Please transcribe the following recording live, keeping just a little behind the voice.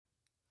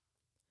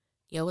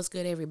Yo, what's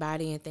good,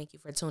 everybody? And thank you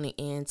for tuning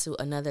in to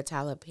another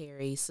Tyler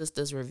Perry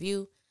Sistas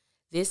review.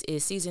 This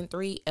is season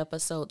 3,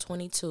 episode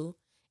 22,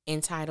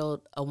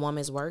 entitled A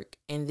Woman's Work.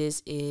 And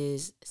this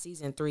is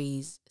season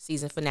 3's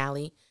season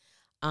finale.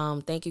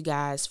 Thank you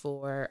guys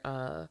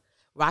for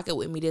rocking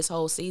with me this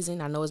whole season.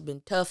 I know it's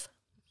been tough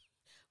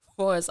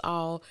for us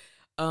all.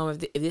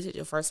 If this is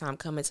your first time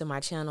coming to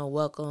my channel,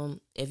 welcome.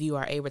 If you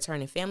are a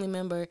returning family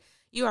member,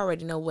 you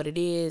already know what it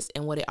is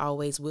and what it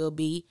always will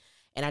be.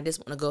 And I just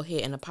want to go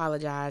ahead and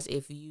apologize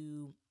if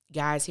you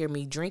guys hear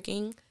me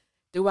drinking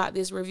throughout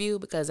this review,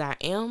 because I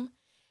am.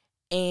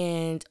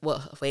 And,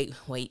 well, wait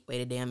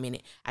a damn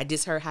minute. I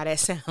just heard how that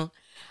sound.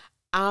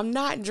 I'm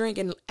not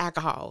drinking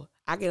alcohol.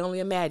 I can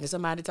only imagine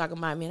somebody talking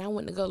about, man, I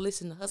went to go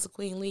listen to Hustle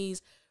Queen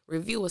Lee's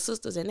review of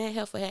Sistas, and that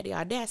heifer had the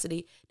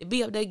audacity to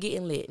be up there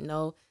getting lit.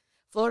 No,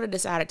 Florida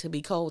decided to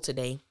be cold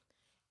today.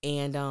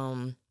 And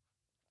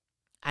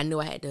I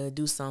knew I had to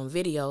do some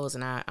videos,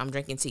 and I'm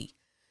drinking tea.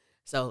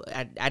 So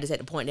I just had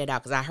to point that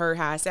out because I heard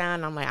how it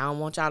sounded. I'm like, I don't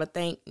want y'all to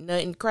think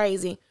nothing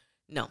crazy.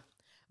 No.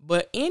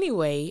 But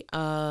anyway,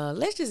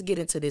 let's just get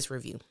into this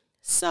review.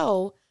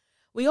 So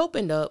we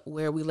opened up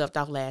where we left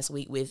off last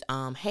week with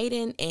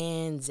Hayden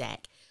and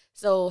Zach.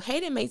 So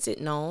Hayden makes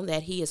it known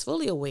that he is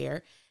fully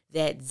aware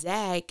that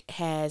Zach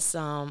has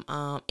some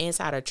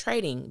insider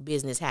trading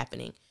business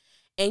happening.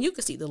 And you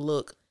can see the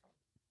look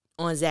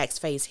on Zach's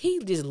face. He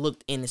just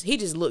looked innocent. He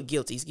just looked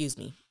guilty,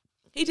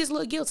 He just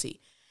looked guilty.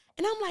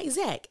 And I'm like,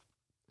 Zach,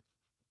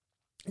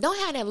 don't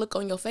have that look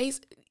on your face.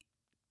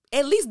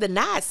 At least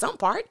deny some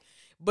part.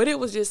 But it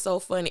was just so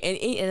funny.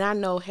 And I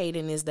know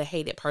Hayden is the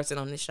hated person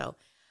on the show.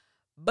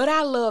 But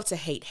I love to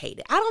hate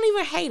Hayden. I don't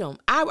even hate him.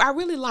 I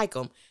really like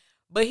him.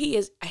 But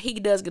he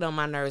does get on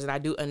my nerves. And I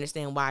do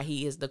understand why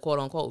he is the quote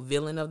unquote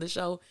villain of the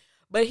show.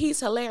 But he's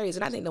hilarious.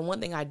 And I think the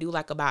one thing I do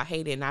like about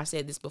Hayden, and I've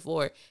said this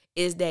before,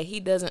 is that he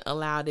doesn't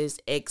allow this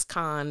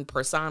ex-con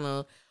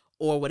persona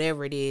or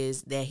whatever it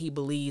is that he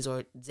believes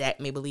or Zach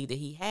may believe that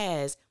he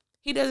has.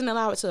 He doesn't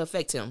allow it to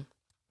affect him.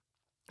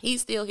 He's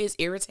still his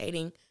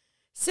irritating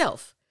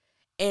self.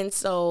 And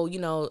so,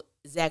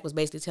 Zach was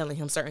basically telling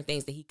him certain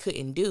things that he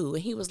couldn't do.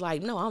 And he was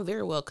like, no, I'm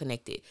very well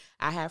connected.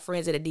 I have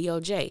friends at the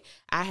DOJ.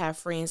 I have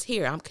friends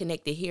here. I'm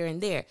connected here and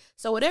there.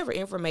 So whatever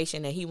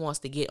information that he wants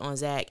to get on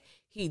Zach,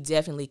 he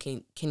definitely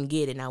can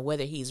get it. Now,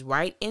 whether he's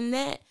right in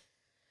that,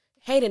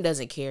 Hayden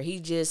doesn't care. He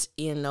just,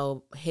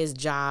 his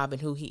job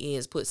and who he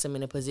is puts him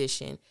in a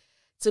position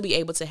to be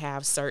able to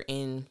have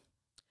certain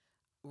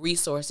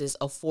resources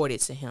afforded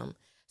to him.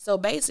 So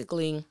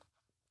basically,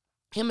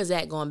 him and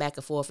Zach going back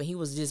and forth, and he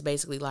was just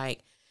basically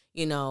like,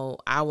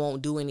 I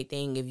won't do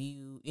anything if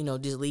you,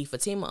 just leave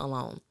Fatima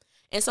alone.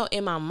 And so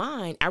in my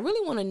mind, I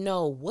really want to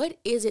know, what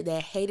is it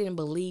that Hayden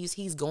believes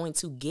he's going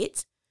to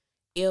get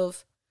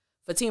if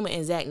Fatima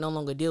and Zach no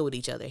longer deal with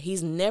each other?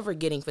 He's never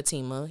getting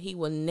Fatima. He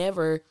will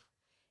never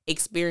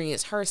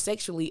experience her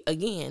sexually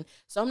again.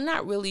 So I'm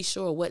not really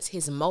sure what's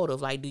his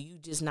motive. Like, do you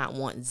just not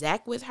want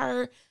Zach with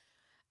her?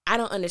 I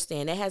don't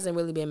understand. That hasn't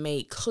really been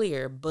made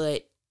clear,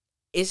 but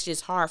it's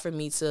just hard for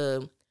me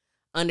to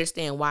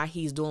understand why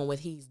he's doing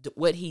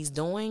what he's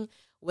doing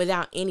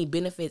without any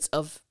benefits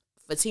of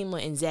Fatima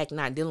and Zach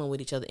not dealing with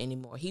each other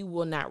anymore. He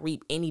will not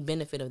reap any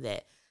benefit of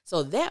that.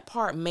 So that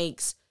part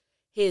makes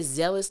his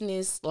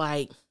zealousness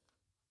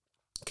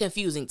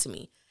confusing to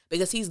me,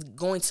 because he's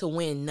going to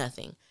win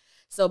nothing.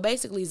 So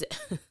basically,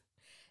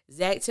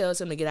 Zach tells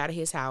him to get out of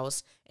his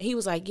house, and he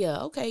was like,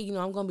 yeah, okay,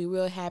 I'm going to be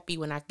real happy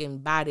when I can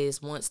buy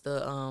this once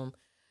the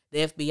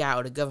FBI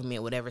or the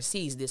government, whatever,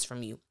 sees this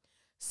from you.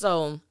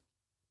 So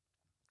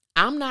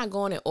I'm not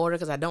going in order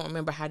because I don't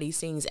remember how these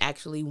scenes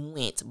actually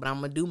went, but I'm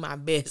going to do my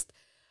best.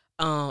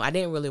 I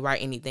didn't really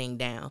write anything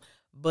down,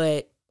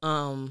 but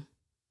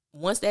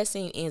once that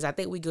scene ends, I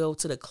think we go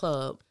to the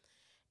club.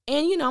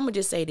 And, I'm going to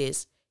just say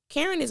this.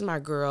 Karen is my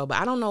girl, but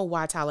I don't know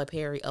why Tyler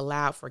Perry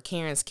allowed for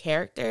Karen's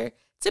character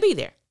to be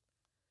there.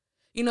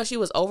 She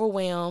was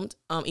overwhelmed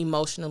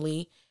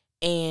emotionally,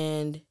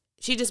 and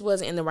she just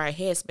wasn't in the right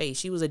headspace.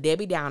 She was a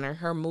Debbie Downer.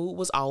 Her mood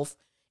was off.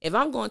 If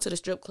I'm going to the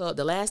strip club,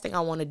 the last thing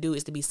I want to do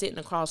is to be sitting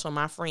across from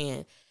my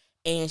friend,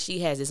 and she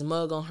has this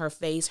mug on her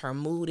face. Her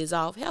mood is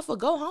off. Heifer,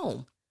 go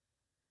home.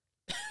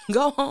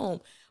 Go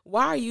home.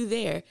 Why are you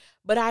there?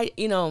 But I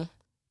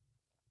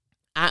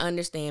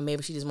understand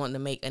maybe she just wanted to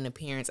make an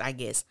appearance, I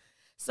guess.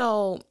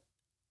 So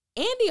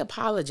Andy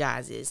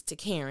apologizes to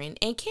Karen,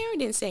 and Karen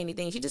didn't say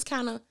anything. She just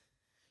kind of,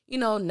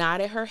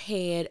 nodded her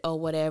head or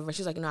whatever.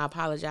 She's like, I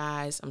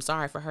apologize. I'm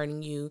sorry for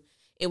hurting you.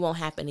 It won't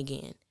happen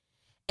again.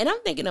 And I'm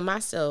thinking to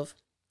myself,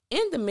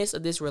 in the midst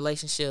of this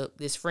relationship,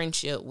 this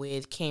friendship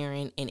with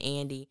Karen and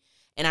Andy,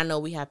 and I know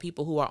we have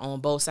people who are on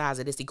both sides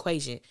of this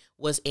equation.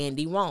 Was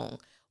Andy wrong?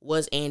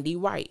 Was Andy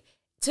right?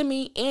 To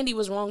me, Andy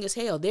was wrong as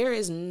hell. There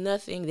is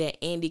nothing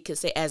that Andy could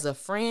say as a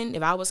friend.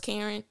 If I was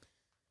Karen,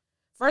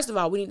 first of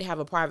all, we need to have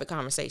a private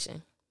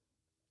conversation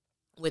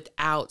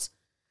without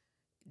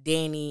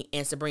Danny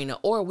and Sabrina,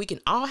 or we can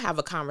all have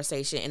a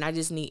conversation, and I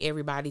just need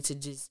everybody to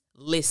just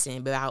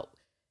listen without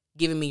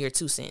giving me your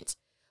 2 cents.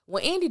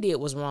 what Andy did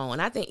was wrong.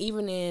 And I think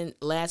even in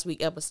last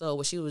week's episode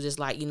where she was just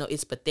like,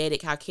 it's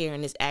pathetic how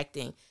Karen is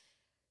acting.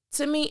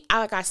 To me,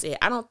 like I said,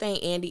 I don't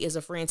think Andy is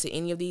a friend to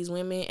any of these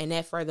women. And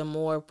that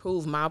furthermore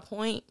proved my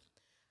point.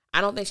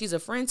 I don't think she's a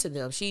friend to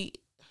them.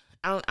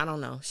 I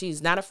don't know.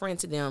 She's not a friend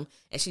to them,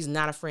 and she's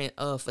not a friend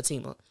of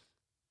Fatima.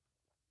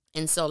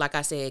 And so, like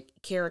I said,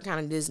 Karen kind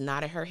of just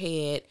nodded her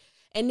head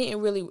and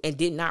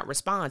did not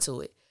respond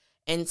to it.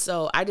 And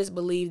so I just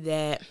believe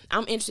that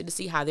I'm interested to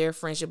see how their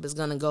friendship is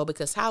going to go,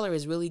 because Tyler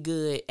is really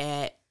good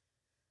at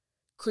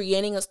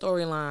creating a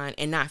storyline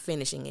and not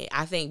finishing it.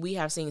 I think we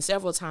have seen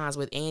several times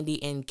with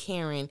Andy and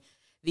Karen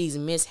these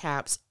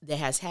mishaps that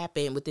has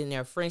happened within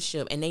their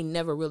friendship, and they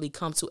never really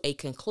come to a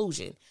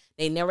conclusion.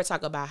 They never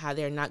talk about how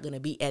they're not going to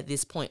be at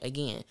this point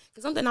again,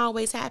 because something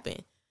always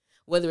happens.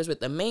 Whether it's with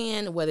the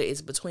man, whether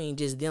it's between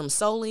just them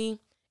solely,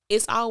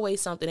 it's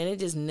always something, and it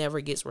just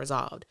never gets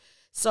resolved.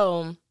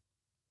 So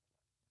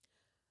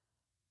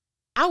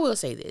I will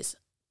say this.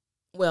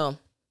 Well,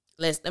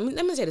 let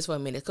me say this for a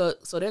minute.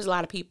 So there's a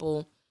lot of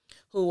people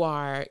who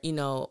are,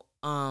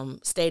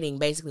 stating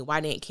basically, why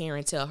didn't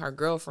Karen tell her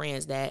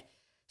girlfriends that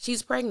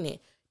she's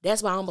pregnant?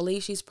 That's why I don't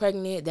believe she's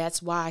pregnant.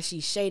 That's why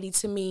she's shady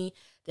to me.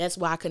 That's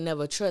why I could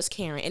never trust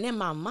Karen. And in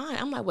my mind,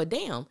 I'm like, well,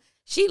 damn,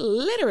 she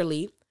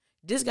literally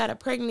just got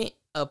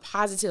a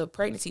positive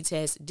pregnancy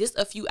test just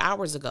a few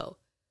hours ago.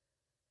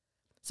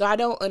 So I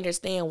don't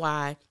understand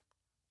why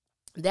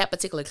that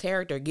particular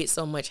character gets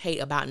so much hate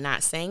about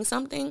not saying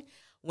something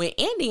when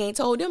Andy ain't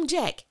told them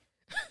jack.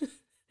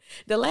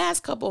 The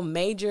last couple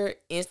major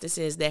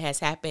instances that has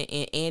happened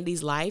in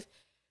Andy's life,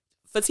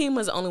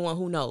 Fatima's the only one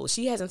who knows.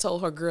 She hasn't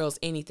told her girls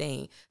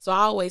anything. So I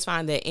always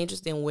find that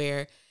interesting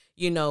where,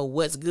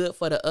 what's good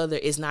for the other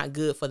is not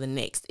good for the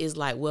next. It's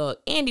like, well,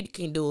 Andy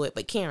can do it,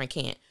 but Karen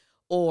can't.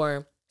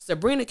 Or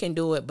Sabrina can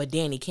do it, but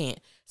Danny can't.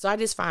 So I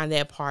just find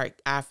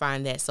I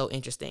find that so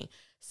interesting.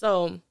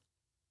 So,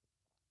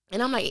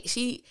 and I'm like,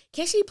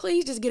 can she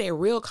please just get a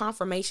real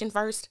confirmation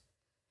first?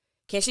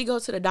 Can she go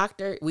to the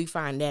doctor? We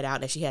find that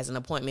out that she has an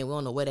appointment. We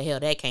don't know where the hell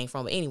that came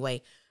from. But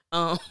anyway,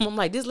 I'm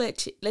like,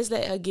 let's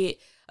let her get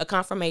a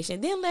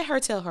confirmation. Then let her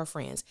tell her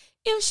friends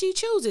if she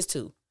chooses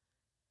to.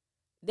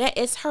 That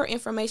is her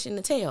information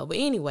to tell. But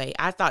anyway,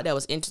 I thought that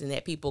was interesting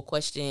that people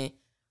question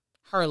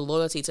her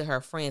loyalty to her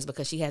friends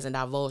because she hasn't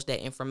divulged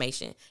that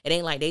information. It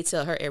ain't like they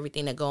tell her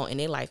everything that go on in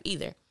their life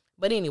either.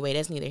 But anyway,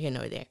 that's neither here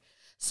nor there.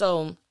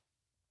 So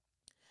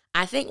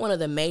I think one of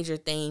the major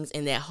things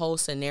in that whole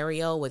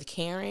scenario with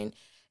Karen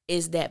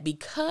is that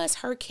because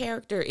her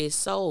character is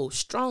so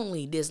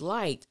strongly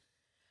disliked,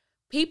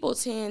 people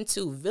tend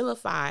to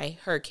vilify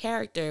her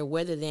character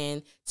rather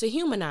than to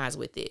humanize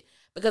with it.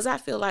 Because I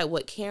feel like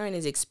what Karen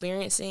is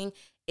experiencing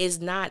is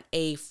not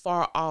a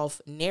far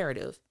off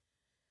narrative.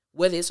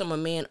 Whether it's from a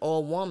man or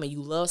a woman,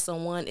 you love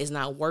someone, it's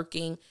not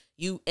working.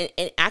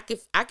 And I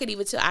could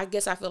even tell, I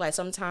guess I feel like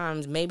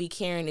sometimes maybe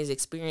Karen is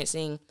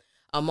experiencing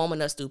a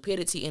moment of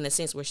stupidity in a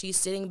sense where she's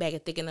sitting back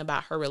and thinking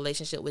about her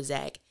relationship with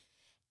Zach.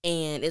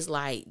 And it's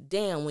like,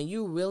 damn, when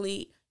you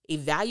really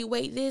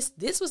evaluate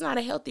this was not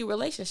a healthy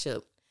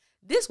relationship.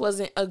 This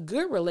wasn't a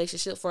good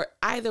relationship for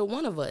either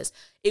one of us.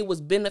 It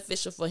was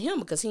beneficial for him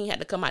because he had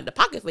to come out the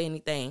pocket for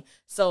anything.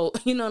 So,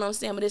 you know what I'm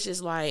saying? But it's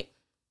just like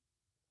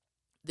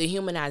the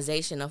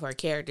humanization of her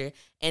character.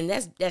 And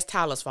that's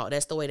Tyler's fault.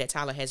 That's the way that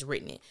Tyler has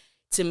written it.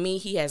 To me,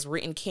 he has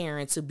written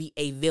Karen to be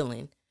a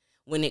villain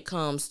when it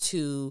comes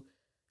to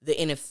the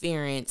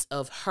interference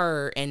of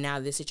her and now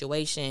this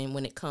situation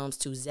when it comes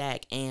to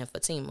Zach and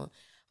Fatima.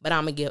 But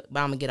I'm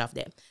gonna get off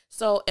that.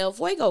 So El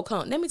Fuego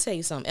let me tell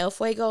you something. El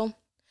Fuego,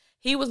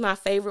 he was my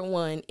favorite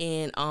one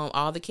in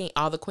all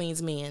the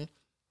Queen's Men.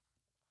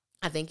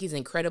 I think he's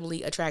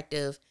incredibly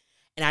attractive,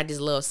 and I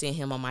just love seeing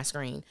him on my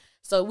screen.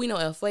 So we know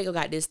El Fuego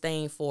got this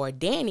thing for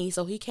Danny,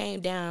 so he came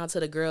down to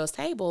the girls'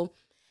 table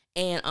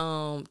and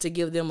to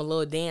give them a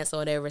little dance or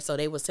whatever. So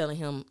they was telling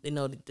him,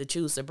 to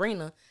choose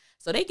Sabrina.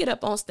 So they get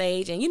up on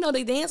stage, and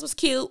the dance was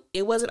cute.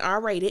 It wasn't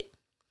R-rated.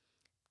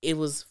 It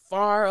was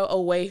far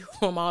away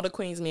from all the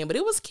Queen's Men, but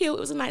it was cute.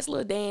 It was a nice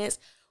little dance.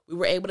 We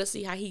were able to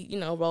see how he,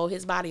 rolled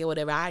his body or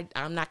whatever.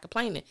 I'm not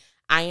complaining.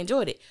 I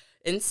enjoyed it.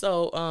 And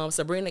so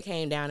Sabrina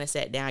came down and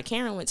sat down.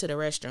 Karen went to the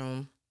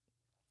restroom.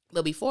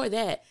 But before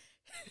that,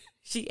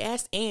 she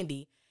asked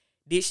Andy,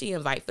 did she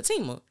invite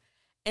Fatima?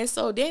 And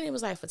so Danny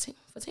was like,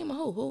 Fatima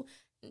who?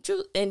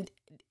 And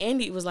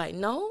Andy was like,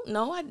 no,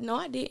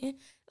 I didn't.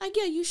 Like,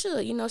 yeah, you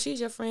should. She's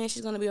your friend.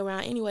 She's going to be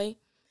around anyway.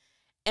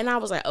 And I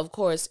was like, of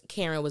course,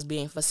 Karen was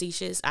being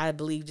facetious. I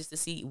believe just to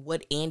see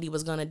what Andy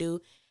was going to do.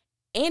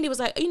 Andy was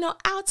like,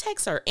 I'll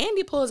text her.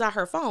 Andy pulls out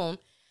her phone.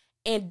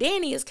 And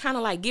Danny is kind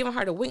of like giving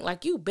her the wink,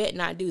 like, you bet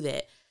not do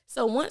that.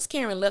 So once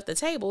Karen left the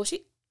table,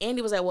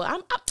 Andy was like,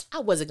 well, I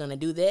wasn't going to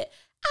do that.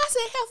 I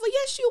said, hell,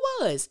 yes, you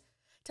was.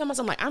 Tell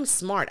myself, like, I'm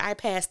smart. I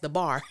passed the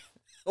bar.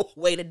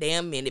 Wait a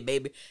damn minute,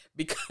 baby.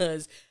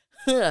 Because,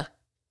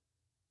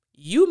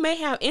 you may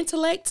have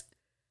intellect,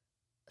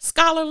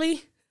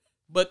 scholarly,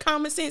 but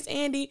common sense,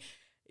 Andy,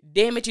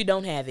 damn it, you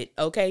don't have it.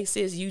 Okay,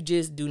 sis, you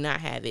just do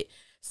not have it.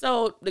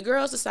 So the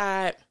girls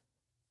decide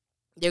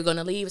they're going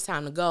to leave. It's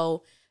time to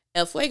go.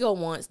 El Fuego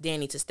wants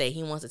Danny to stay.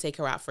 He wants to take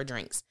her out for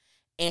drinks.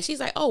 And she's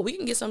like, oh, we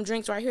can get some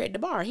drinks right here at the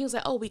bar. He was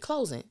like, oh, we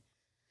closing.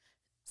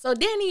 So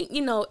Danny,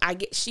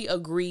 she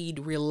agreed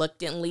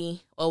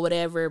reluctantly or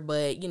whatever,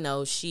 but,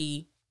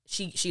 she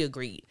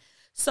agreed.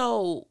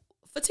 So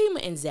Fatima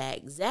and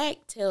Zach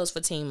tells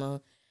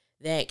Fatima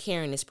that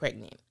Karen is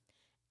pregnant.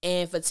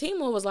 And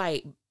Fatima was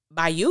like,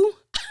 by you?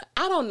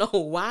 I don't know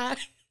why.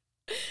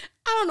 I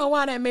don't know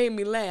why that made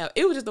me laugh.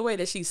 It was just the way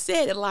that she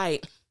said it,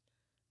 like,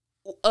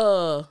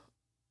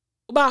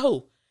 by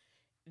who?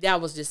 That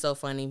was just so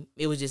funny.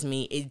 It was just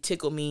me. It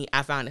tickled me.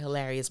 I found it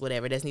hilarious,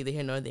 whatever. That's neither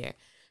here nor there.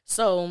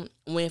 So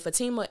when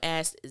Fatima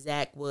asked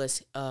Zach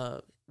was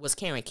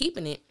Karen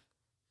keeping it,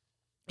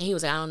 and he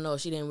was like, I don't know.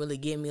 She didn't really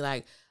give me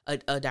like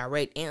a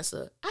direct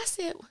answer. I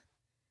said,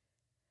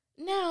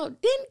 now,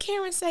 didn't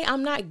Karen say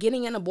I'm not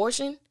getting an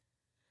abortion?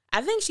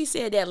 I think she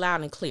said that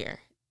loud and clear,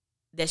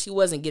 that she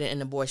wasn't getting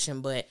an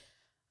abortion, but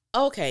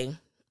okay,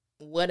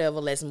 whatever,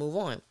 let's move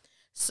on.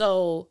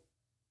 So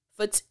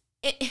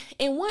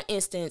in one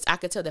instance, I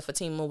could tell that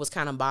Fatima was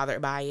kind of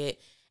bothered by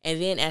it.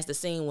 And then as the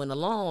scene went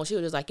along, she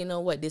was just like, you know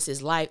what, this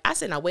is life. I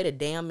said, now wait a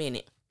damn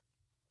minute.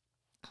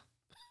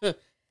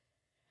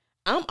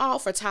 I'm all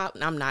for Tyler.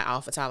 I'm not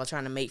all for Tyler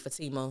trying to make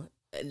Fatima.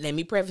 Let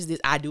me preface this.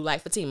 I do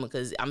like Fatima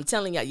because I'm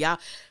telling y'all,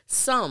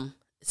 some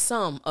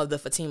of the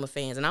Fatima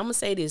fans, and I'm going to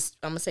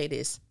say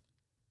this.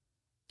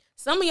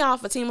 Some of y'all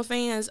Fatima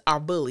fans are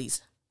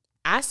bullies.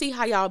 I see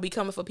how y'all be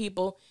coming for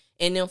people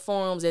in them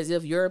forums as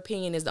if your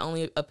opinion is the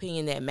only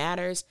opinion that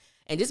matters.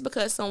 And just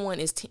because someone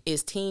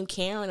is Team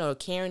Karen or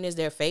Karen is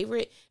their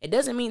favorite, it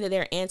doesn't mean that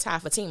they're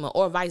anti-Fatima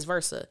or vice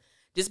versa.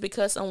 Just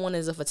because someone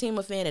is a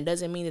Fatima fan, it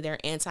doesn't mean that they're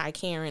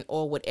anti-Karen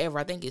or whatever.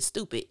 I think it's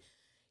stupid.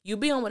 You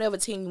be on whatever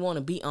team you want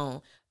to be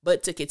on.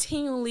 But to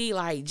continually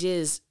like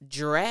just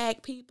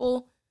drag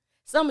people,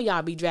 some of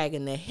y'all be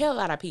dragging the hell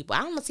out of people.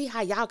 I don't see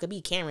how y'all could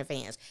be Karen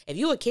fans. If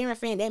you a Karen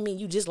fan, that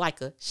means you just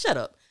like a shut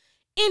up.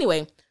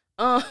 Anyway,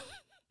 I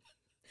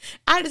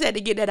just had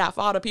to get that out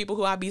for all the people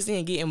who I be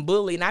seeing getting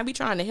bullied. And I be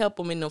trying to help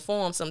them in the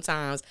forum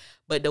sometimes.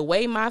 But the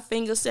way my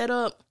fingers set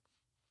up,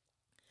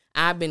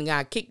 I've been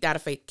got kicked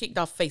off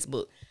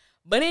Facebook.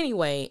 But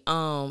anyway,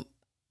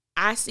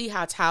 I see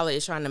how Tyler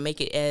is trying to make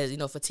it as,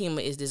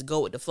 Fatima is this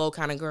go with the flow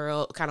kind of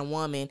girl, kind of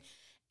woman.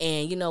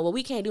 And,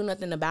 we can't do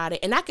nothing about it.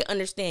 And I can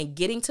understand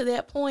getting to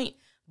that point.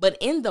 But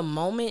in the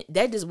moment,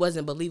 that just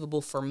wasn't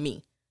believable for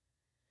me.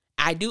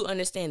 I do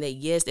understand that,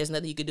 yes, there's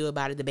nothing you could do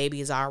about it. The baby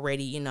is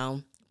already,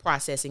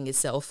 processing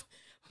itself.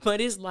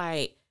 But it's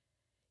like,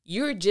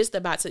 you're just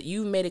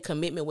you made a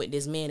commitment with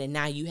this man and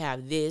now you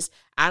have this.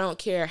 I don't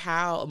care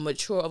how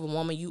mature of a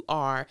woman you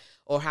are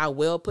or how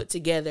well put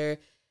together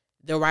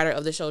the writer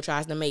of the show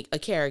tries to make a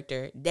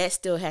character, that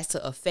still has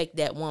to affect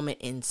that woman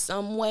in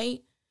some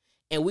way.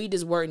 And we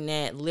just weren't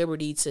at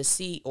liberty to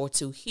see or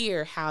to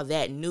hear how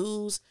that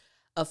news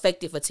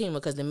affected Fatima,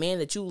 because the man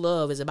that you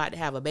love is about to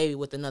have a baby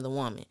with another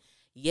woman.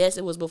 Yes,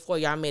 it was before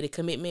y'all made a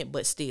commitment,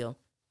 but still,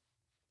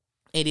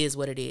 it is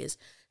what it is.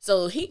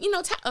 So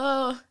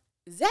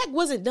Zach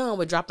wasn't done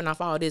with dropping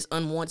off all this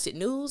unwanted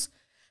news.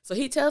 So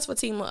he tells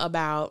Fatima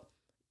about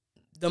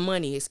the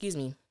money,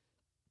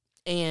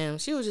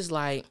 and she was just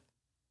like,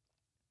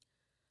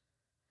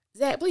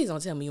 Zach, please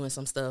don't tell me you in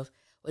some stuff.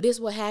 Well, this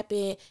what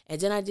happened,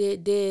 and then I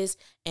did this,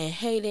 and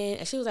Hayden.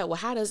 And she was like, well,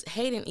 how does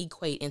Hayden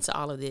equate into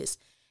all of this?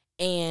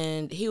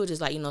 And he was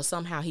just like,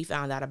 somehow he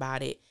found out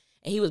about it.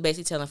 And he was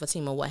basically telling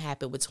Fatima what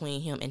happened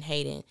between him and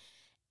Hayden.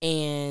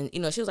 And,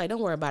 she was like,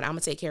 don't worry about it. I'm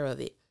going to take care of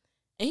it.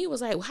 And he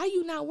was like, well, how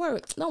you not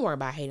worried? Don't worry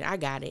about Hayden. I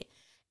got it.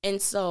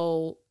 And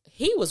so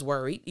he was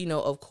worried,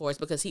 of course,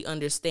 because he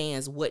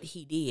understands what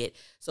he did.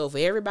 So for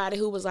everybody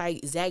who was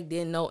like, Zach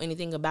didn't know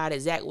anything about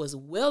it, Zach was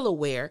well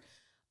aware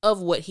of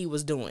what he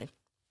was doing.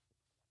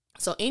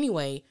 So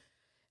anyway,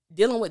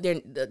 dealing with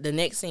the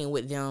next scene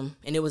with them,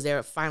 and it was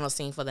their final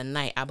scene for the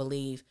night, I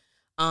believe,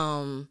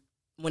 when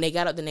they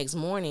got up the next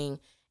morning,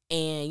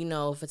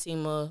 and,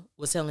 Fatima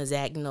was telling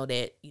Zach,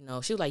 that,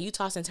 she was like, you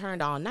tossed and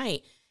turned all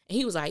night. And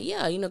he was like,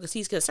 yeah, because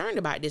he's concerned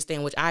about this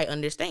thing, which I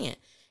understand.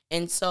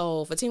 And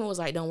so Fatima was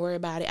like, don't worry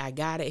about it. I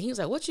got it. And he was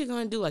like, what you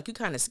going to do? Like, you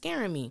kind of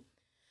scaring me.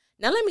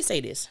 Now, let me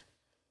say this.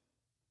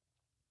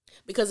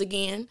 Because,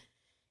 again,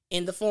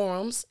 in the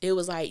forums, it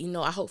was like,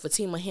 I hope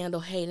Fatima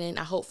handle Hayden.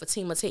 I hope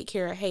Fatima take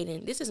care of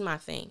Hayden. This is my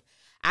thing.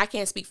 I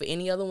can't speak for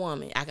any other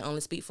woman. I can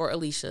only speak for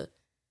Alicia.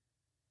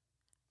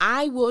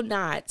 I will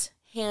not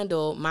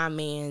handle my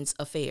man's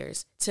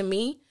affairs. To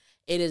me,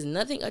 it is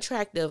nothing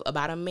attractive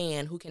about a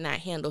man who cannot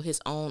handle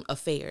his own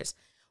affairs.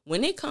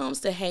 When it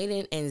comes to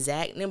Hayden and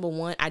Zach, number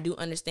one, I do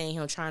understand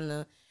him trying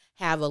to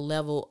have a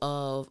level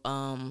of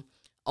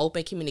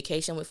open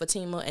communication with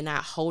Fatima and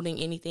not holding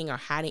anything or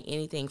hiding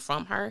anything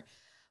from her.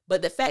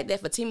 But the fact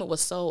that Fatima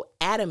was so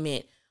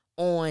adamant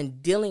on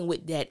dealing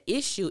with that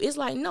issue, it's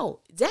like,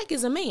 no, Zach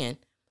is a man.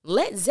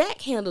 Let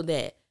Zach handle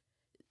that.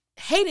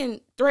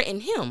 Hayden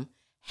threatened him.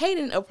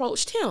 Hayden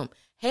approached him.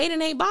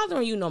 Hayden ain't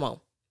bothering you no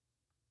more.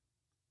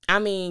 I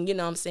mean, you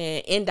know what I'm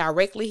saying?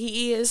 Indirectly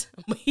he is,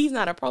 but he's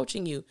not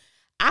approaching you.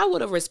 I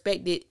would have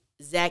respected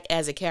Zach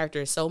as a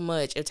character so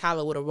much if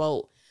Tyler would have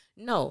wrote,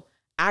 No,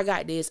 I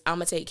got this. I'm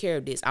going to take care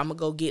of this. I'm going to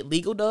go get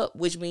legaled up,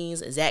 which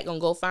means Zach going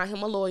to go find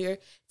him a lawyer,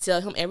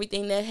 tell him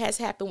everything that has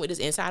happened with this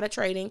insider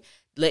trading,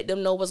 let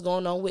them know what's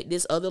going on with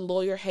this other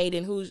lawyer,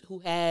 Hayden, who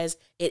has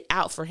it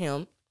out for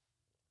him.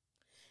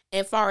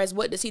 And far as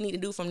what does he need to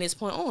do from this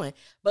point on.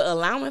 But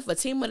allowing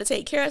Fatima to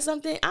take care of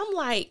something, I'm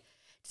like,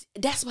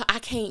 that's what I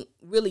can't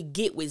really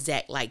get with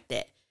Zach like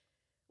that.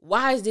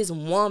 Why is this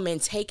woman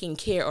taking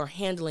care or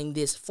handling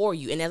this for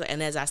you?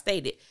 And as I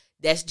stated,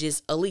 that's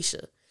just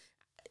Alicia.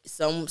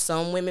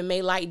 Some women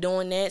may like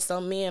doing that.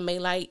 Some men may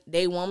like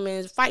they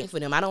woman fighting for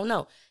them. I don't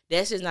know.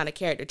 That's just not a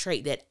character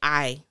trait that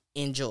I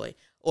enjoy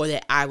or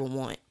that I would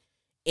want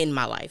in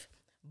my life.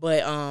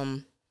 But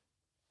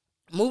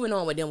moving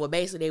on with them, well,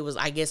 basically they was,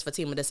 I guess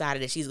Fatima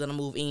decided that she's gonna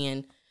move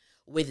in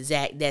with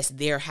Zach. That's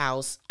their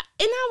house.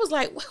 And I was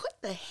like,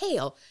 what the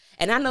hell?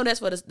 And I know that's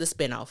for the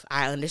spinoff.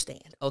 I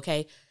understand,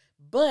 okay?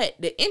 But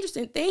the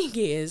interesting thing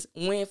is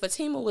when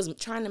Fatima was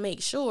trying to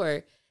make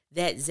sure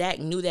that Zach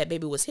knew that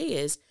baby was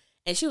his,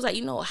 and she was like,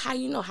 how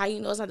you know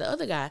it's not the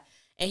other guy?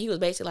 And he was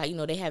basically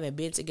like, they haven't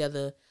been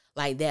together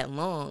like that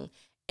long.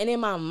 And in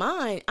my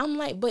mind, I'm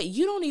like, but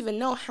you don't even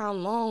know how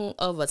long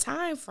of a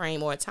time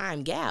frame or a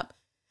time gap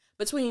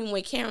between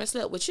when Karen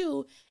slept with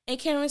you and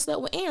Karen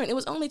slept with Aaron. It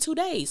was only 2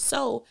 days.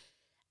 So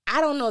I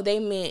don't know if they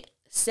meant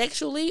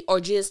sexually or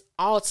just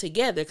all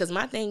together. Because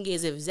my thing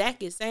is, if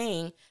Zach is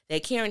saying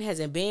that Karen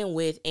hasn't been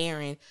with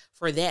Aaron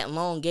for that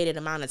elongated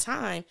amount of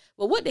time,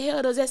 well, what the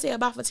hell does that say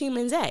about Fatima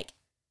and Zach?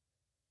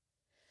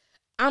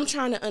 I'm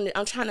trying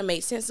to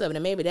make sense of it,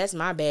 and maybe that's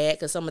my bad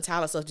because some of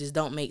Tyler stuff just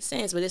don't make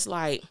sense. But it's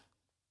like,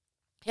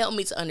 help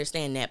me to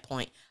understand that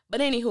point.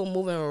 But anywho,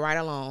 moving right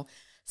along.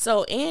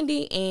 So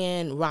Andy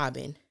and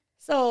Robin.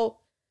 So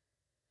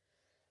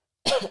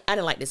I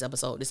didn't like this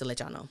episode, just to let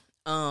y'all know.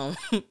 I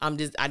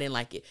didn't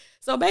like it.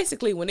 So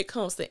basically, when it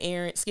comes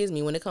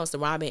to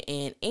Robin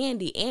and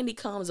Andy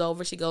comes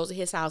over. She goes to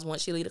his house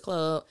once she leave the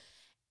club,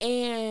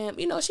 and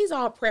she's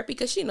all preppy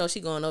because she knows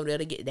she's going over there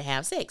to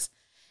have sex.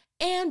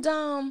 And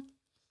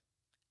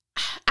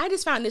I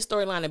just found this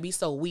storyline to be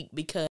so weak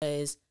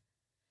because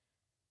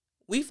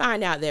we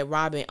find out that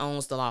Robin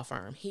owns the law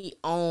firm. He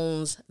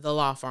owns the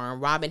law firm.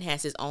 Robin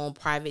has his own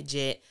private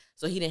jet,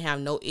 so he didn't have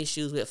no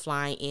issues with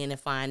flying in and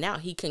flying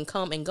out. He can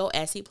come and go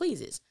as he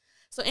pleases.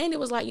 So Andy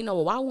was like,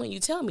 well, why wouldn't you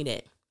tell me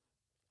that?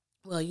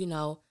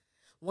 Well,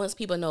 once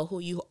people know who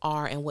you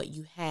are and what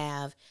you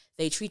have,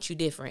 they treat you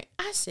different.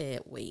 I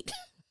said, wait.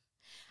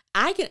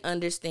 I can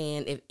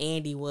understand if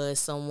Andy was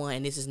someone,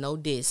 and this is no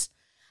diss,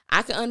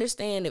 I can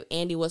understand if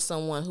Andy was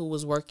someone who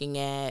was working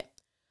at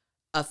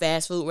a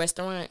fast food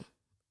restaurant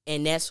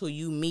and that's who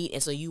you meet,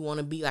 and so you want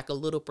to be like a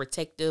little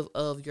protective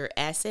of your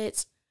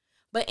assets.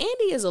 But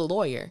Andy is a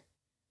lawyer.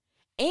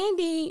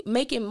 Andy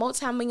making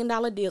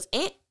multi-million-dollar deals.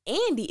 And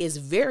Andy is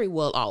very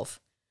well off.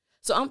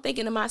 So I'm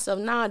thinking to myself,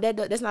 nah,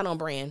 that's not on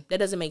brand. That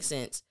doesn't make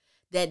sense.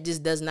 That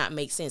just does not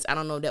make sense. I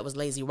don't know if that was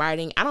lazy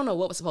writing. I don't know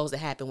what was supposed to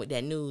happen with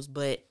that news,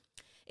 but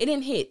it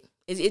didn't hit.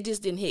 It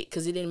just didn't hit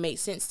because it didn't make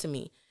sense to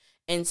me.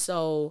 And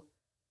so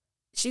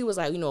she was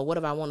like, what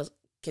if I want to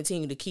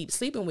continue to keep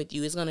sleeping with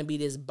you? It's going to be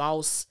this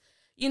boss,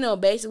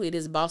 basically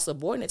this boss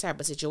subordinate type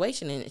of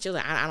situation. And she was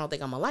like, I don't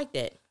think I'm going to like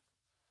that.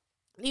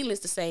 Needless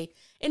to say,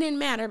 it didn't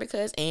matter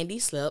because Andy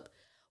slept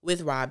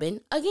with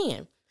Robin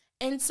again.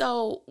 And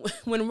so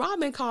when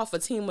Robin called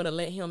Fatima to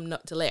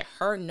let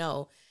her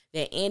know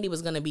that Andy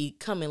was going to be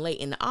coming late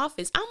in the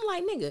office, I'm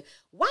like, nigga,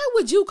 why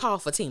would you call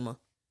Fatima?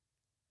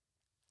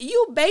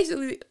 You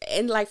basically,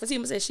 and like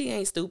Fatima said, she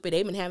ain't stupid.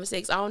 They've been having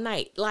sex all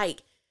night.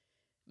 Like,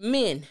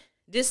 men,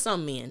 just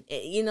some men,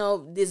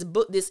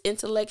 this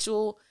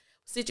intellectual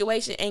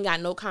situation ain't got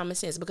no common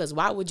sense because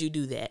why would you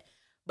do that?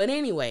 But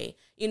anyway,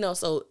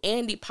 so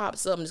Andy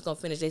pops up. I'm just going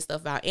to finish their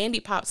stuff out. Andy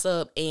pops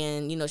up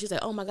and, she's like,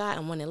 oh my God,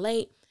 I'm running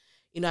late.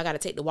 I got to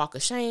take the walk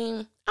of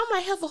shame. I'm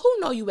like, Heifer, who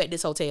know you at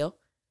this hotel?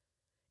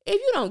 If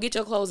you don't get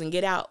your clothes and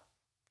get out,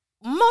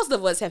 most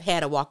of us have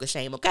had a walk of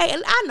shame, okay?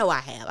 And I know I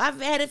have.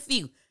 I've had a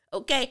few.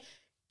 Okay,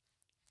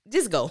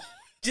 just go.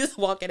 Just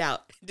walk it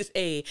out. Just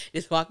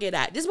walk it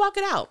out. Just walk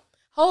it out.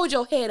 Hold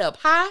your head up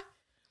high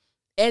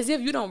as if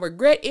you don't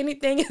regret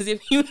anything, as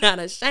if you're not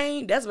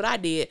ashamed. That's what I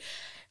did.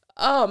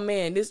 Oh,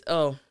 man,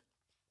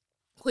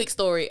 quick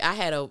story.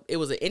 It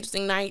was an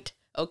interesting night,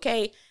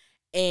 okay?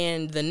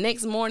 And the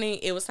next morning,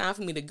 it was time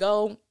for me to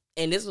go,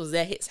 and this was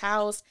at his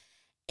house,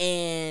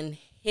 and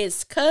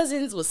his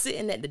cousins was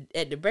sitting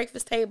at the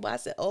breakfast table. I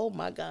said, oh,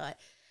 my God.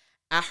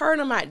 I heard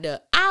him out there.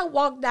 I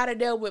walked out of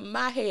there with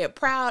my head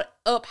proud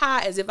up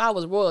high as if I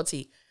was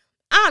royalty.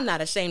 I'm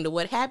not ashamed of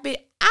what happened.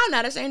 I'm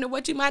not ashamed of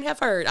what you might have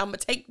heard. I'm going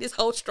to take this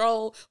whole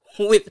stroll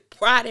with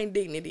pride and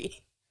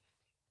dignity.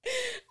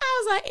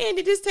 I was like,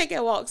 Andy, just take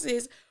a walk,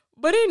 sis.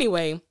 But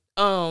anyway,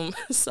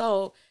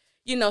 so,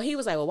 he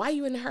was like, well, why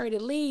you in a hurry to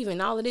leave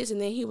and all of this?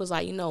 And then he was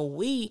like,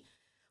 we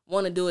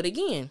want to do it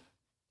again.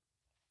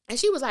 And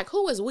she was like,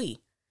 who is we?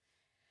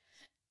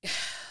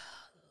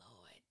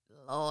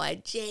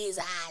 Lord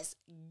Jesus.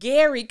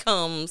 Gary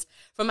comes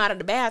from out of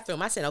the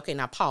bathroom. I said, okay,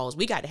 now pause.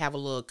 We got to have a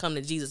little come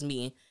to Jesus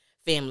meeting,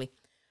 family.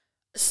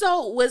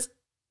 So was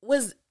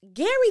was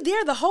Gary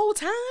there the whole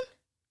time?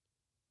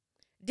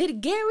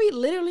 Did Gary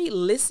literally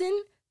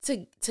listen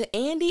to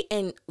Andy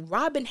and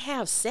Robin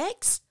have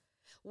sex?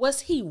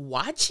 Was he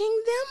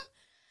watching them?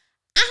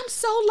 I'm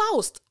so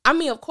lost. I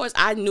mean, of course,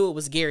 I knew it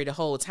was Gary the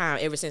whole time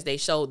ever since they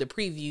showed the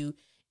preview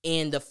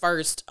in the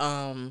first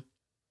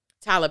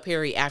Tyler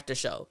Perry after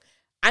show.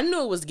 I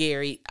knew it was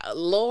Gary.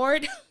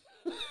 Lord,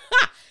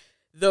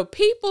 the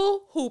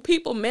people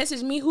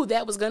messaged me who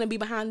that was going to be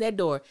behind that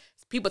door.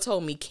 People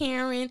told me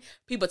Karen.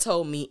 People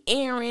told me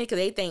Aaron because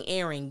they think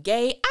Aaron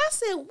gay. I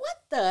said,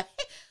 what the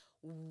heck?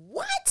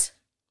 What?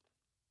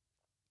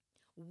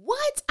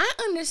 I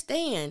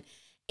understand.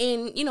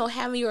 And,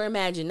 having your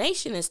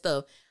imagination and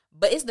stuff.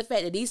 But it's the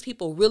fact that these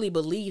people really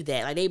believe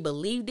that. Like, they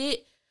believed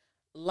it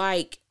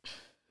like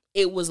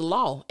it was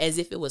law, as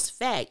if it was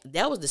fact.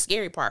 That was the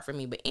scary part for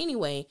me. But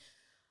anyway,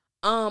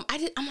 I'm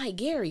like,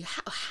 Gary,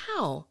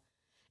 how?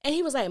 And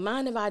he was like,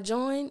 mind if I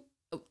join?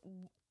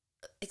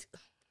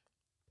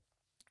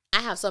 I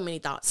have so many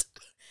thoughts.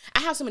 I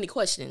have so many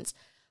questions.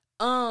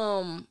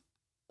 Y'all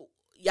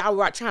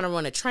were trying to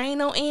run a train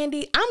on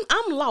Andy.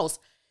 I'm lost.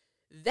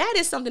 That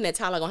is something that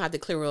Tyler gonna have to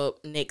clear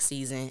up next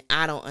season.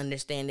 I don't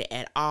understand it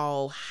at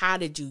all. How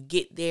did you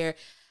get there?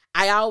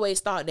 I always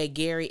thought that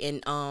Gary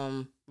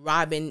and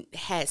Robin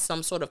had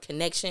some sort of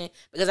connection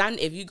because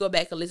if you go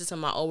back and listen to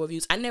my old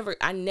reviews, I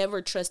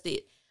never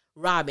trusted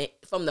Robin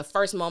from the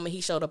first moment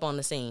he showed up on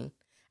the scene.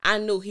 I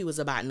knew he was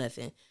about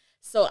nothing.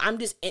 So I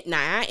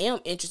am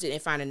interested in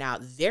finding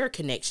out their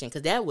connection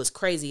because that was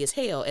crazy as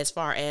hell as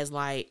far as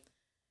like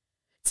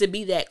to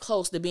be that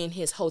close to be in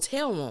his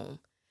hotel room.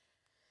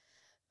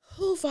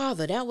 Oh,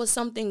 Father, that was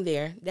something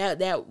there.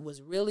 That was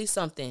really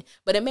something.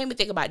 But it made me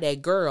think about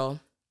that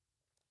girl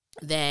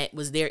that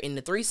was there in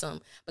the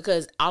threesome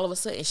because all of a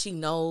sudden she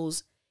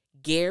knows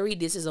Gary.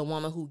 This is a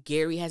woman who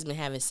Gary has been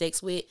having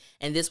sex with,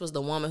 and this was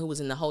the woman who was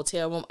in the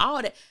hotel room.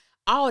 All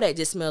that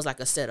just smells like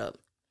a setup.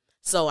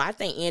 So I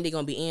think Andy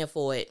gonna be in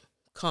for it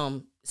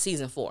come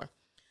season 4.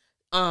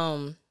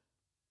 So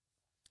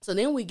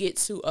then we get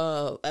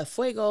to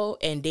Fuego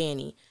and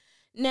Danny.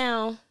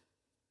 Now,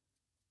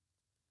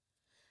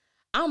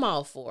 I'm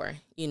all for,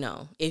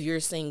 if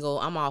you're single,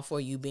 I'm all for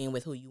you being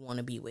with who you want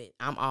to be with.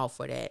 I'm all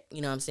for that.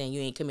 You know what I'm saying?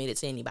 You ain't committed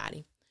to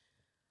anybody.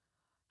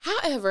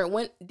 However,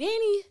 when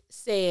Danny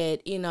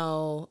said,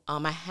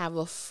 I have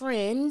a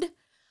friend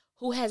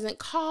who hasn't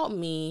called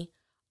me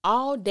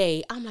all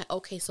day, I'm like,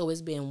 okay, so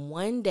it's been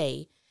one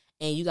day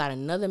and you got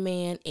another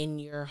man in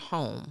your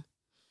home.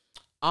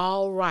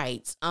 All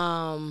right.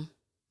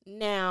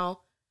 Now,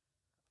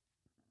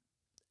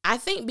 I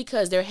think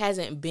because they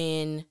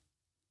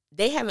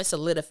haven't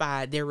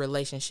solidified their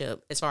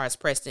relationship as far as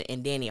Preston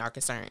and Danny are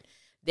concerned.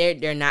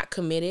 They're not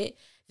committed.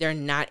 They're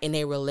not in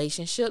a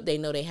relationship. They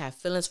know they have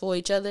feelings for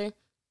each other,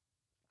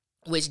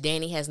 which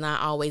Danny has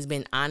not always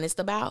been honest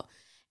about.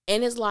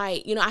 And it's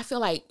like, I feel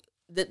like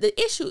the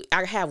issue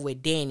I have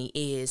with Danny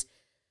is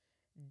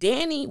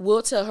Danny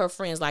will tell her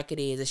friends like it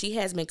is. And she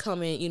has been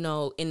coming,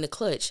 in the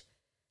clutch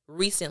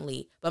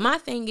recently. But my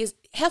thing is,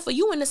 Heifer,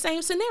 you in the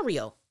same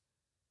scenario.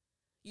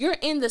 You're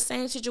in the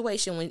same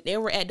situation when they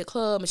were at the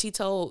club and she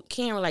told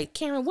Karen, like,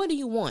 Karen, what do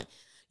you want?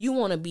 You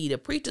want to be the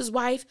preacher's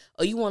wife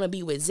or you want to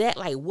be with Zach?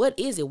 Like, what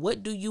is it?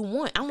 What do you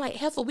want? I'm like,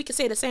 Heifer, we could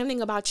say the same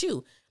thing about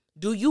you.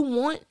 Do you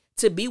want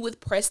to be with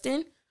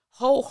Preston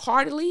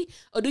wholeheartedly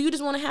or do you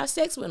just want to have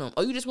sex with him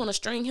or you just want to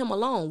string him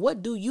along?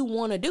 What do you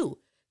want to do?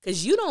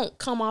 Because you don't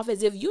come off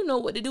as if you know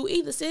what to do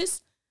either,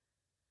 sis.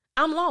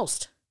 I'm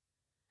lost.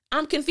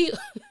 I'm confused.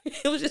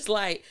 It was just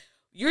like,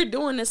 you're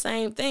doing the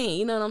same thing.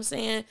 You know what I'm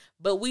saying?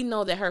 But we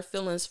know that her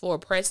feelings for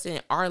Preston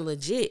are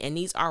legit and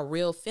these are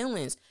real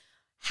feelings.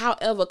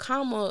 However,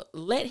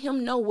 let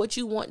him know what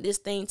you want this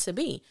thing to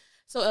be.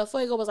 So El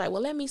Fuego was like,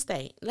 well, let me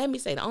stay.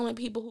 The only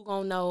people who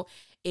gonna know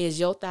is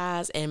your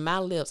thighs and my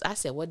lips. I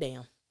said, well,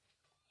 damn.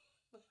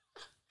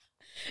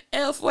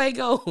 El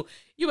Fuego,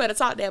 you better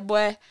talk that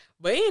boy.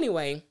 But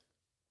anyway,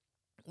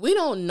 we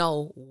don't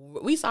know.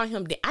 We saw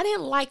him. I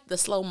didn't like the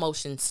slow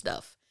motion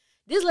stuff.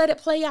 Just let it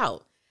play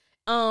out.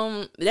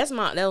 That was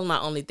my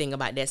only thing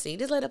about that scene.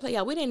 Just let it play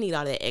out. We didn't need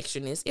all that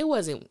extraness.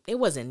 It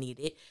wasn't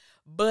needed.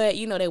 But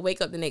they wake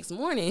up the next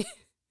morning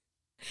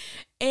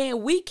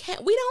and we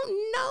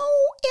don't know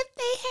if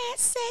they had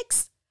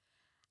sex.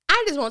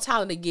 I just want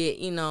Tyler to get,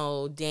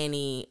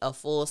 Danny a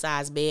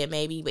full-size bed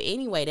maybe. But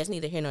anyway, that's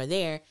neither here nor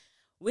there.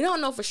 We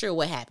don't know for sure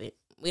what happened.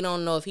 We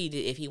don't know if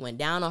he went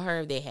down on her,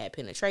 if they had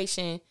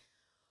penetration,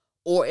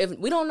 or if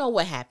we don't know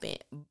what happened.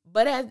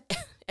 But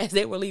as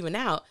they were leaving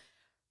out,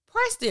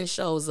 Preston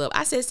shows up.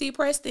 I said, see,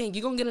 Preston,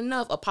 you're going to get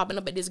enough of popping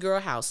up at this girl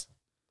house.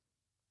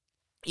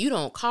 You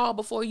don't call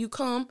before you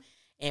come.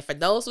 And for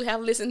those who have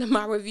listened to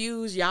my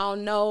reviews, y'all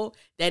know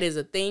that is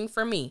a thing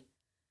for me.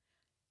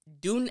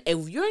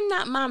 If you're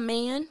not my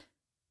man,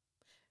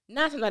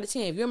 9 times out of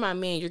 10, if you're my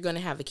man, you're going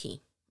to have a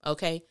key.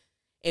 Okay?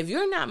 If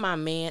you're not my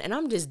man and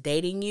I'm just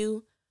dating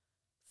you,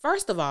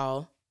 first of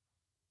all,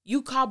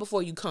 you call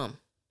before you come.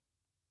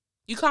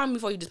 You call me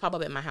before you just pop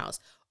up at my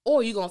house.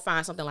 or you gonna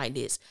find something like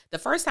this. The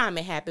first time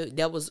it happened,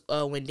 that was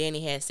when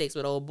Danny had sex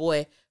with old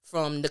boy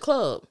from the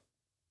club.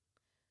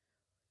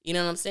 You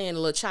know what I'm saying? The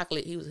little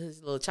chocolate, he was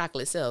his little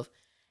chocolate self.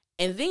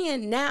 And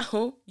then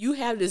now you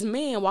have this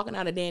man walking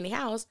out of Danny's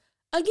house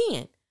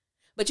again.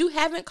 But you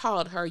haven't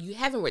called her, you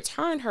haven't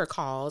returned her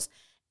calls,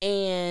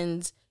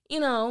 and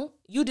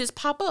you just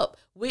pop up.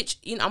 Which,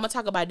 I'm gonna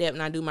talk about that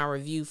when I do my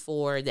review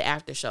for the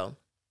after show.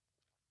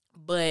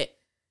 But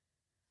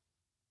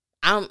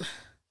I'm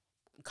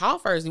call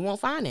first, you won't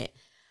find it.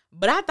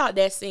 But I thought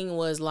that scene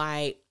was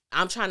like,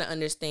 I'm trying to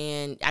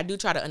understand. I do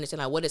try to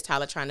understand, like, what is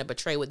Tyler trying to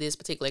portray with this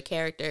particular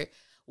character?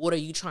 What are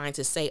you trying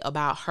to say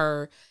about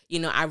her?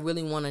 I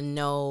really want to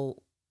know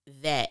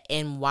that.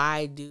 And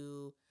why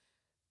do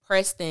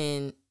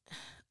Preston,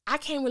 I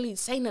can't really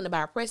say nothing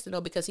about Preston,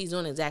 though, because he's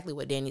doing exactly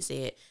what Danny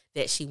said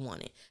that she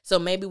wanted. So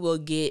maybe we'll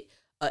get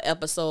an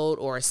episode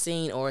or a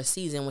scene or a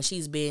season when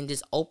she's been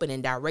just open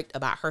and direct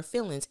about her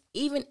feelings.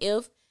 Even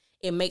if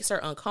it makes her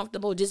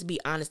uncomfortable, just be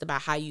honest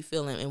about how you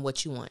feeling and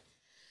what you want.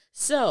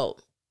 So,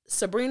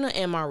 Sabrina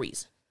and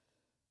Maurice.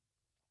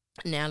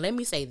 Now, let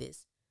me say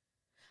this.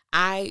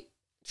 I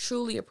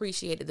truly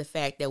appreciated the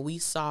fact that we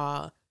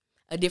saw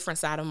a different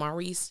side of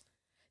Maurice,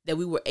 that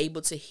we were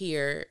able to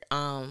hear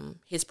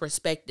his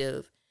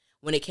perspective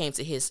when it came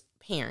to his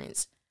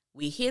parents.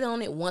 We hit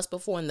on it once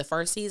before in the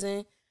first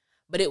season,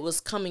 but it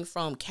was coming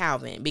from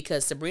Calvin,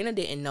 because Sabrina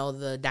didn't know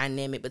the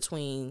dynamic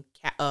between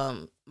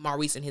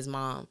Maurice and his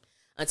mom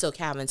until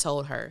Calvin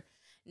told her.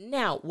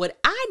 Now, what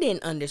I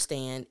didn't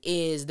understand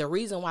is the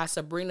reason why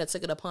Sabrina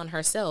took it upon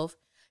herself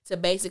to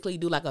basically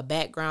do like a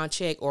background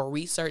check or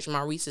research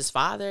Maurice's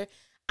father.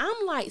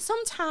 I'm like,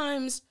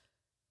 sometimes,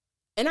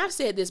 and I've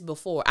said this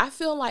before, I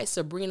feel like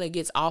Sabrina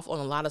gets off on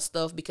a lot of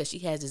stuff because she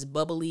has this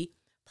bubbly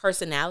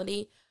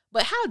personality.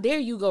 But how dare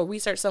you go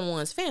research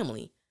someone's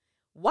family?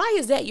 Why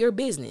is that your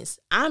business?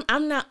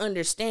 I'm not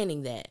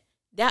understanding that.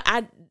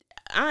 I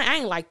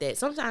ain't like that.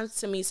 Sometimes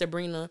to me,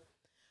 Sabrina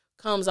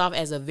comes off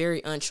as a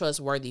very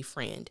untrustworthy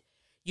friend.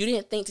 You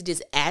didn't think to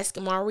just ask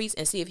Maurice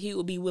and see if he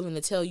would be willing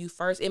to tell you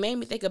first. It made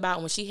me think about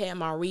when she had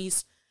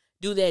Maurice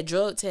do that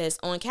drug test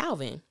on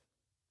Calvin.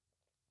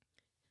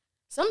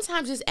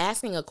 Sometimes just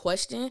asking a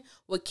question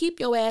will keep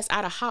your ass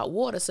out of hot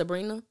water,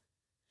 Sabrina.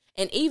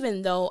 And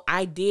even though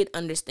I did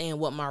understand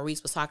what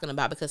Maurice was talking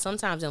about, because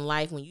sometimes in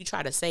life when you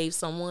try to save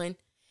someone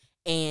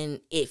and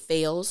it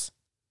fails,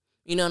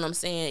 you know what I'm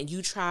saying?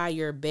 You try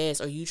your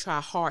best, or you try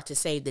hard to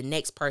save the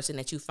next person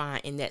that you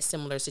find in that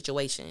similar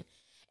situation.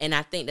 And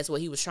I think that's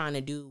what he was trying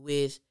to do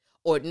with,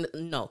 or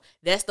no,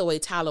 that's the way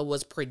Tyler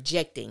was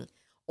projecting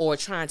or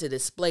trying to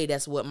display.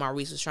 That's what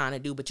Maurice was trying to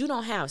do. But you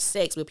don't have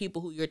sex with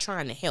people who you're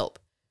trying to help.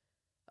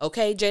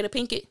 Okay, Jada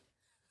Pinkett?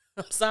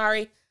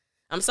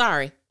 I'm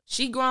sorry.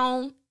 She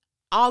grown.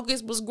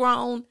 August was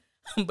grown.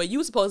 But you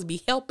were supposed to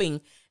be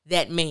helping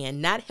that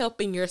man, not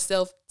helping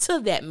yourself to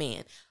that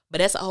man. But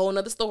that's a whole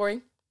nother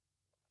story.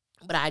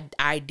 But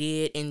I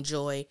did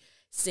enjoy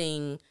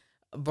seeing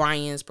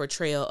Brian's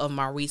portrayal of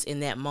Maurice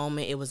in that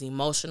moment. It was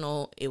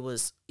emotional. It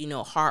was,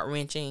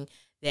 heart-wrenching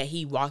that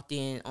he walked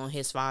in on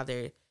his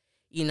father,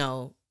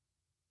 and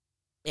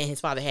his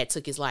father had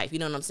took his life. You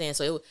know what I'm saying?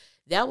 So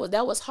that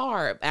was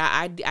hard.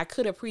 I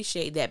could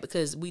appreciate that,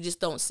 because we just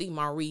don't see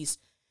Maurice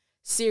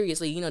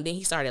seriously. Then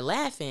he started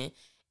laughing,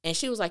 and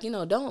she was like,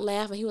 don't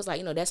laugh. And he was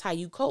like, that's how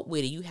you cope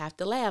with it. You have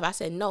to laugh. I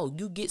said, no,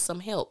 you get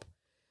some help.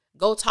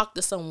 Go talk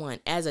to someone.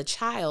 As a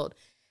child,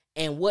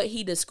 and what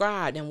he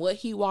described and what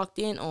he walked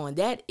in on,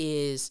 that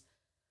is,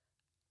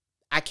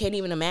 I can't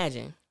even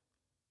imagine.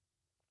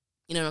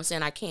 You know what I'm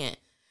saying? I can't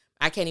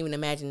even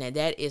imagine that.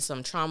 That is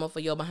some trauma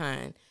for your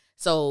behind.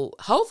 So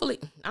hopefully,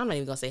 I'm not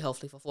even going to say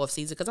hopefully for fourth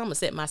season, because I'm going to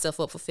set myself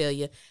up for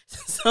failure.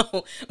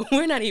 So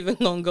we're not even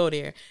going to go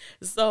there.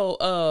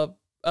 So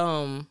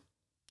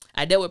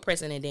I dealt with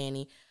Preston and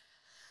Danny.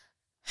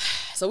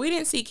 So we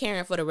didn't see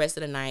Karen for the rest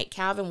of the night.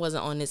 Calvin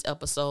wasn't on this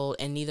episode,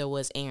 and neither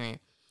was Aaron.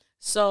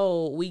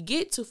 So we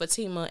get to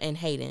Fatima and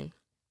Hayden.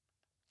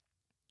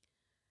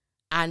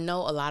 I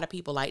know a lot of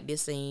people like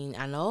this scene.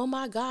 I know, oh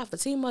my God,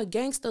 Fatima,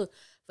 gangster.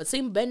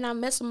 Fatima better not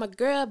mess with my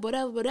girl,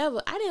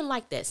 whatever. I didn't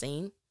like that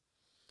scene.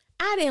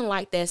 I didn't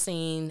like that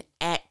scene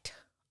at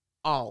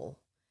all.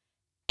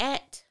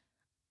 At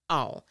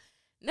all.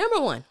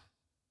 Number one.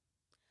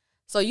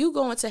 So you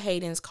go into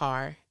Hayden's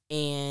car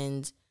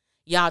and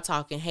y'all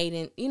talking.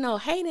 Hayden did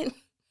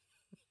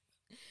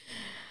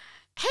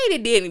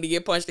need to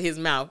get punched in his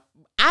mouth.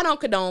 I don't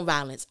condone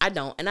violence. I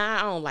don't. And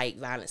I don't like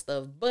violent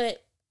stuff.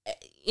 But,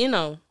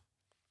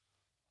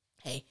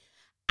 hey,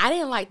 I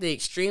didn't like the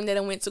extreme that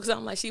it went to, because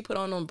I'm like, she put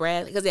on them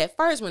brass. Because at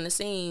first when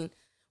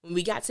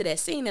we got to that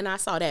scene and I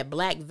saw that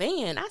black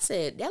van, I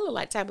said, that look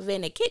like the type of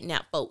van that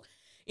kidnap folk.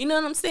 You know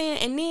what I'm saying?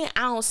 And then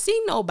I don't see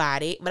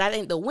nobody, but I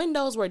think the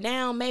windows were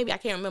down. Maybe I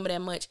can't remember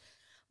that much.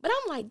 But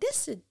I'm like,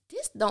 this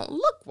don't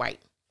look right.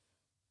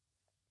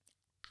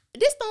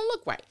 This don't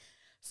look right.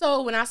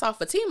 So when I saw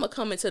Fatima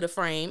come into the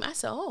frame, I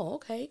said, oh,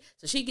 okay.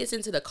 So she gets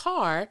into the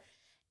car,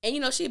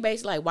 and, she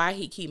basically like, why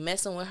he keep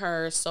messing with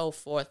her, so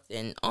forth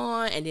and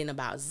on. And then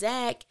about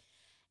Zach.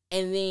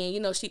 And then,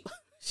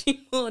 She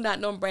pulled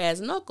out them brass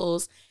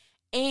knuckles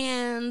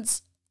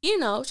and, you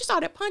know, she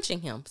started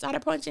punching him. Started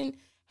punching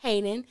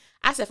Hayden.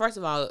 I said, first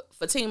of all,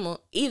 Fatima,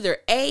 either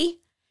A,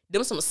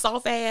 them some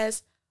soft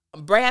ass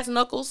brass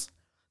knuckles,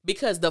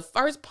 because the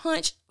first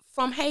punch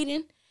from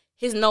Hayden,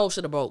 his nose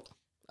should have broke.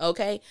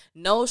 Okay?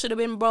 Nose should have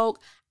been broke.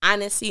 I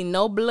didn't see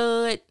no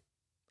blood.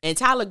 And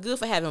Tyler good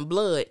for having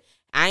blood.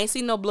 I ain't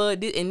seen no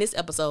blood in this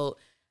episode.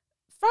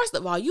 First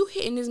of all, you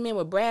hitting this man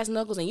with brass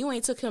knuckles and you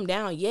ain't took him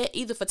down yet.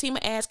 Either Fatima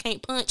ass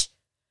can't punch,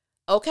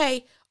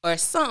 okay, or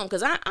something.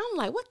 Because I'm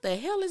like, what the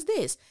hell is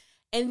this?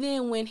 And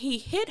then when he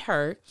hit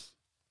her,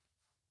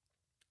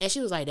 and she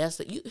was like,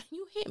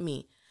 you hit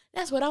me.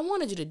 That's what I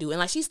wanted you to do. And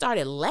like she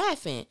started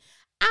laughing.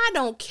 I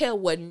don't care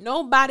what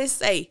nobody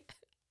say.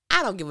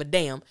 I don't give a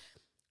damn.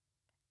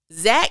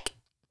 Zach,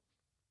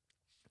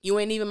 you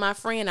ain't even my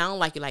friend. I don't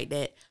like you like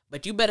that.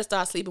 But you better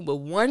start sleeping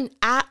with one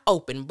eye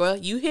open, bro.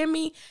 You hear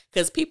me?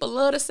 Because people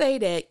love to say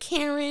that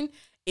Karen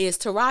is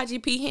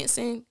Taraji P.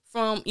 Henson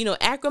from, you know,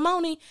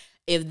 Acrimony.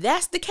 If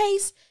that's the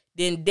case,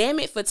 then damn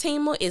it,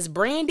 Fatima is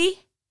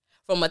Brandy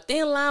from A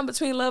Thin Line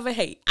Between Love and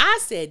Hate. I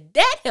said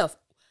that hell.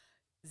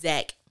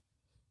 Zach.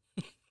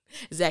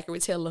 Zachary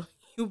Taylor,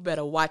 you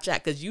better watch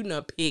out because you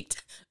done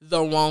picked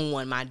the wrong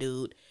one, my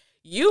dude.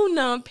 You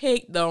done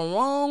picked the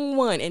wrong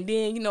one. And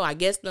then, you know, I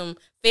guess them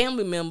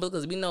family members,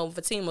 because we know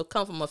Fatima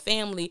come from a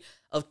family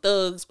of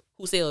thugs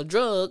who sell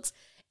drugs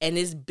and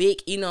this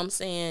big, you know what I'm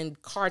saying,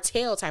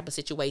 cartel type of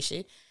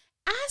situation.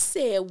 I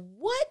said,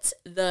 what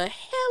the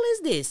hell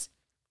is this?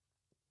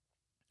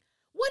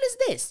 What is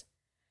this?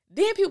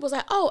 Then people was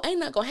like, oh, ain't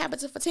nothing going to happen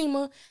to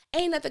Fatima.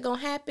 Ain't nothing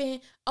going to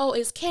happen. Oh,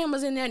 it's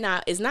cameras in there.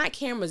 Now, it's not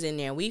cameras in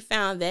there. We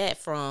found that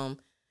from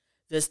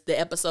the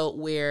episode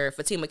where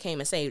Fatima came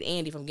and saved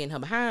Andy from getting her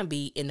behind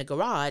beat in the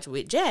garage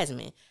with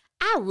Jasmine.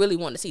 I really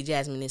want to see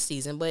Jasmine this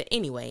season, but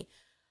anyway.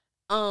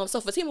 So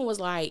Fatima was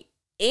like,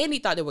 Andy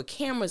thought there were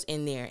cameras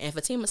in there, and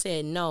Fatima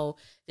said, no,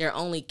 there are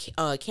only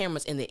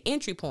cameras in the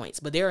entry points,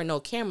 but there are no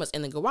cameras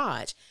in the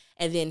garage.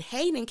 And then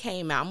Hayden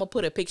came out. I'm going to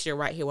put a picture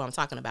right here what I'm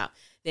talking about.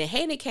 Then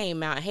Hayden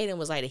came out, and Hayden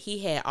was like, he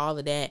had all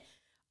of that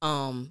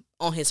on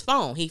his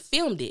phone. He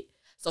filmed it.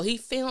 So he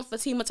filmed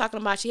Fatima talking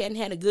about she hadn't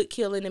had a good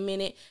kill in a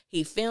minute.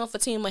 He filmed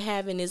Fatima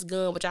having this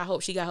gun, which I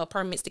hope she got her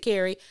permits to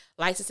carry,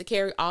 license to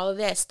carry, all of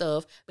that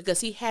stuff,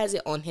 because he has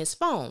it on his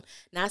phone.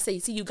 Now I say,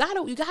 see, you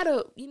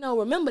gotta, you know,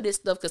 remember this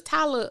stuff, because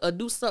Tyler will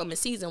do something in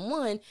season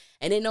 1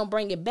 and then don't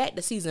bring it back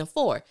to season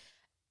 4.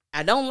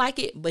 I don't like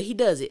it, but he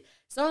does it.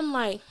 So I'm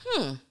like,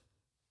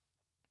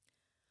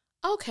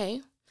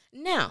 okay.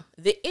 Now,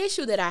 the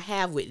issue that I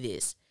have with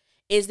this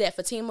is that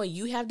Fatima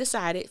has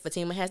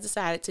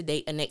decided to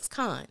date an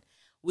ex-con.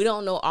 We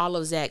don't know all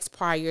of Zach's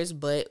priors,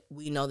 but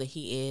we know that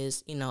he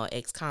is, you know,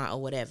 ex-con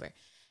or whatever.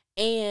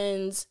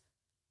 And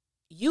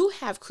you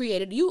have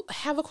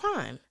a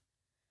crime.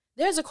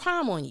 There's a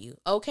crime on you,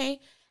 okay?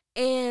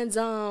 And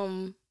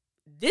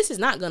this is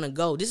not going to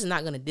go. This is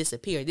not going to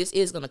disappear. This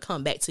is going to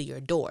come back to your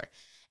door.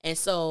 And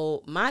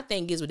so my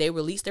thing is, when they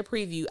release the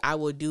preview, I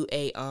will do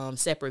a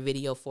separate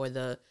video for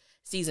the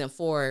season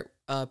 4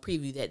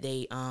 preview that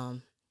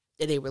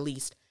they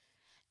released.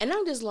 And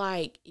I'm just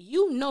like,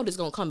 you know this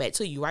going to come back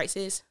to you, right,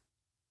 sis?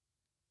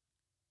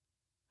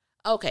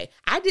 Okay,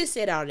 I just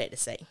said all that to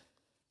say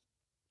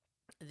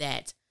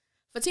that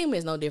Fatima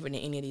is no different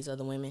than any of these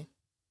other women.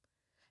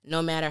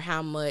 No matter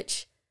how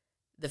much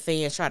the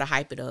fans try to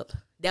hype it up,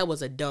 that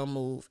was a dumb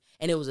move.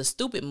 And it was a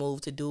stupid move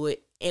to do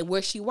it and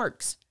where she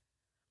works.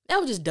 That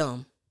was just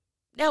dumb.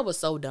 That was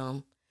so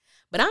dumb.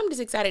 But I'm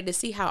just excited to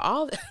see how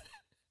all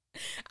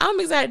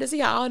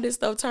this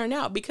stuff turned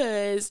out,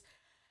 because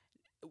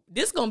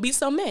this is going to be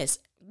some mess.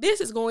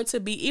 This is going to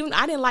be, even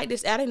I didn't like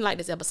this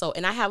episode,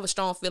 and I have a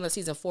strong feeling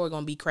season 4 is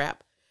going to be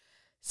crap.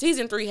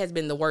 Season 3 has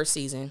been the worst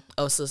season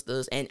of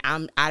Sistas, and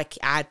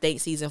I think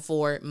season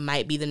 4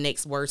 might be the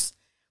next worst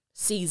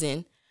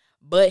season.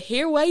 But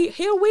here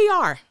we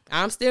are.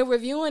 I'm still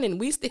reviewing and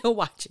we still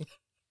watching.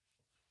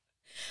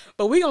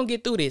 But we going to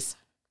get through this.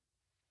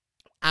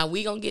 I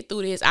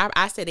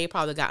said they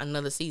probably got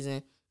another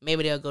season.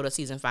 Maybe they'll go to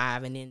season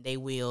 5 and then they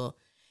will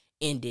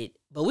end it.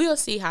 But we'll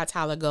see how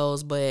Tyler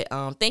goes. But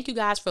thank you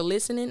guys for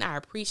listening. I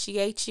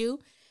appreciate you.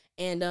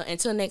 And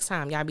until next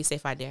time, y'all be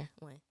safe out there.